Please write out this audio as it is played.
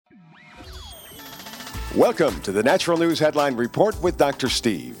Welcome to the Natural News Headline Report with Dr.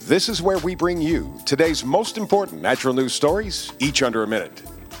 Steve. This is where we bring you today's most important natural news stories, each under a minute.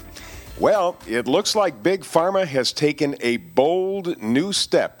 Well, it looks like Big Pharma has taken a bold new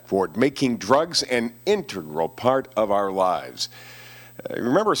step toward making drugs an integral part of our lives.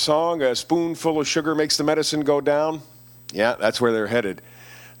 Remember a song, "A Spoonful of Sugar Makes the Medicine Go Down"? Yeah, that's where they're headed.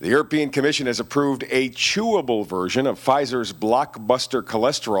 The European Commission has approved a chewable version of Pfizer's blockbuster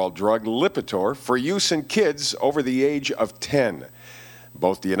cholesterol drug Lipitor for use in kids over the age of 10.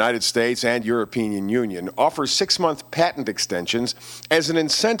 Both the United States and European Union offer 6-month patent extensions as an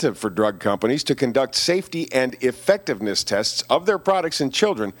incentive for drug companies to conduct safety and effectiveness tests of their products in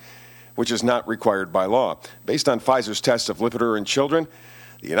children, which is not required by law. Based on Pfizer's test of Lipitor in children,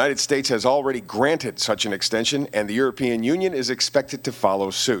 the United States has already granted such an extension, and the European Union is expected to follow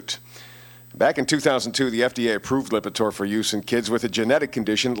suit. Back in 2002, the FDA approved Lipitor for use in kids with a genetic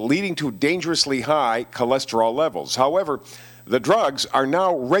condition leading to dangerously high cholesterol levels. However, the drugs are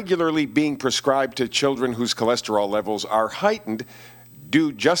now regularly being prescribed to children whose cholesterol levels are heightened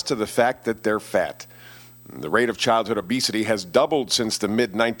due just to the fact that they're fat. The rate of childhood obesity has doubled since the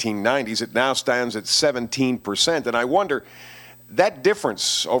mid-1990s. It now stands at 17%, and I wonder, that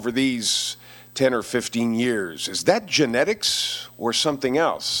difference over these 10 or 15 years, is that genetics or something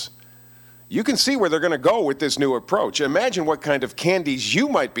else? You can see where they're going to go with this new approach. Imagine what kind of candies you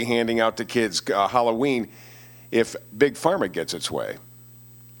might be handing out to kids Halloween if Big Pharma gets its way.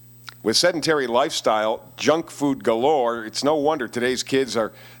 With sedentary lifestyle, junk food galore, it's no wonder today's kids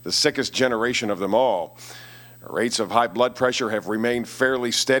are the sickest generation of them all. Rates of high blood pressure have remained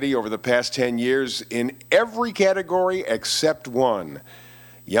fairly steady over the past 10 years in every category except one: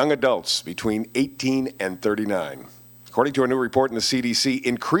 young adults between 18 and 39. According to a new report in the CDC,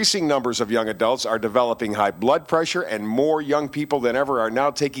 increasing numbers of young adults are developing high blood pressure, and more young people than ever are now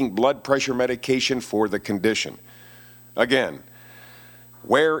taking blood pressure medication for the condition. Again,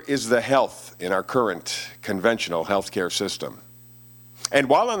 where is the health in our current conventional healthcare system? And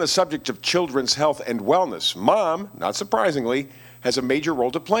while on the subject of children's health and wellness, mom, not surprisingly, has a major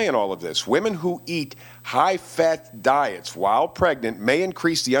role to play in all of this. Women who eat high-fat diets while pregnant may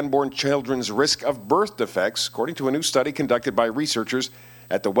increase the unborn children's risk of birth defects, according to a new study conducted by researchers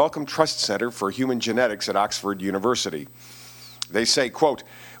at the Wellcome Trust Center for Human Genetics at Oxford University. They say, quote,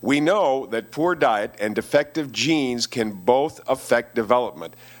 "We know that poor diet and defective genes can both affect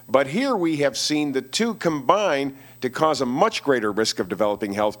development, but here we have seen the two combine to cause a much greater risk of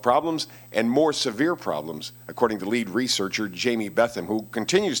developing health problems and more severe problems," according to lead researcher Jamie Betham, who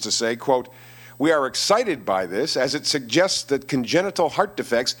continues to say, quote, "We are excited by this as it suggests that congenital heart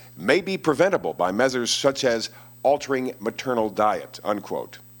defects may be preventable by measures such as altering maternal diet,"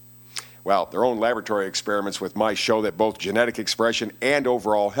 unquote. Well, their own laboratory experiments with mice show that both genetic expression and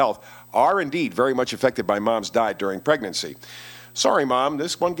overall health are indeed very much affected by mom's diet during pregnancy. Sorry, Mom,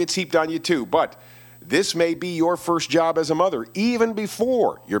 this one gets heaped on you too, but this may be your first job as a mother, even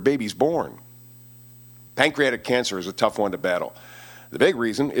before your baby's born. Pancreatic cancer is a tough one to battle. The big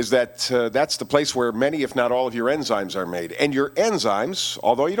reason is that that's the place where many, if not all, of your enzymes are made. And your enzymes,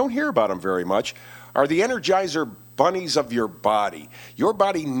 although you don't hear about them very much, are the energizer bunnies of your body. Your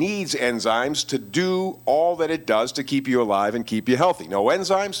body needs enzymes to do all that it does to keep you alive and keep you healthy. No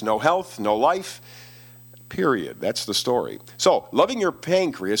enzymes, no health, no life. Period. That's the story. So, loving your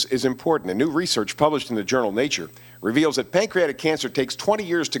pancreas is important. A new research published in the journal Nature reveals that pancreatic cancer takes 20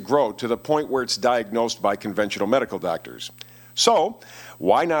 years to grow to the point where it's diagnosed by conventional medical doctors. So,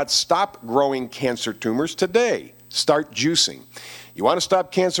 why not stop growing cancer tumors today? Start juicing. You want to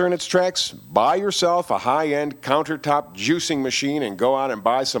stop cancer in its tracks? Buy yourself a high-end countertop juicing machine and go out and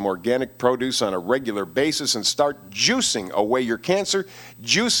buy some organic produce on a regular basis and start juicing away your cancer,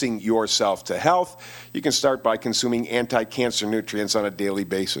 juicing yourself to health. You can start by consuming anti-cancer nutrients on a daily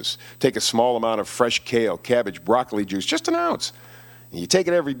basis. Take a small amount of fresh kale, cabbage, broccoli juice, just an ounce. And you take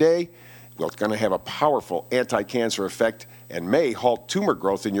it every day, well, it's going to have a powerful anti-cancer effect and may halt tumor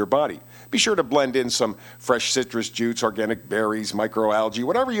growth in your body. Be sure to blend in some fresh citrus juice, organic berries, microalgae,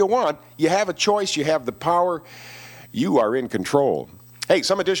 whatever you want. You have a choice. You have the power. You are in control. Hey,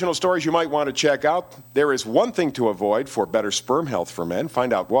 some additional stories you might want to check out. There is one thing to avoid for better sperm health for men.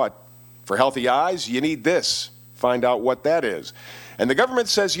 Find out what. For healthy eyes, you need this. Find out what that is. And the government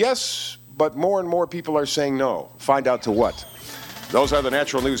says yes, but more and more people are saying no. Find out to what. Those are the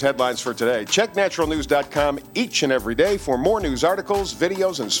Natural News headlines for today. Check naturalnews.com each and every day for more news articles,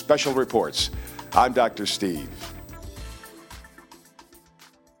 videos, and special reports. I'm Dr. Steve.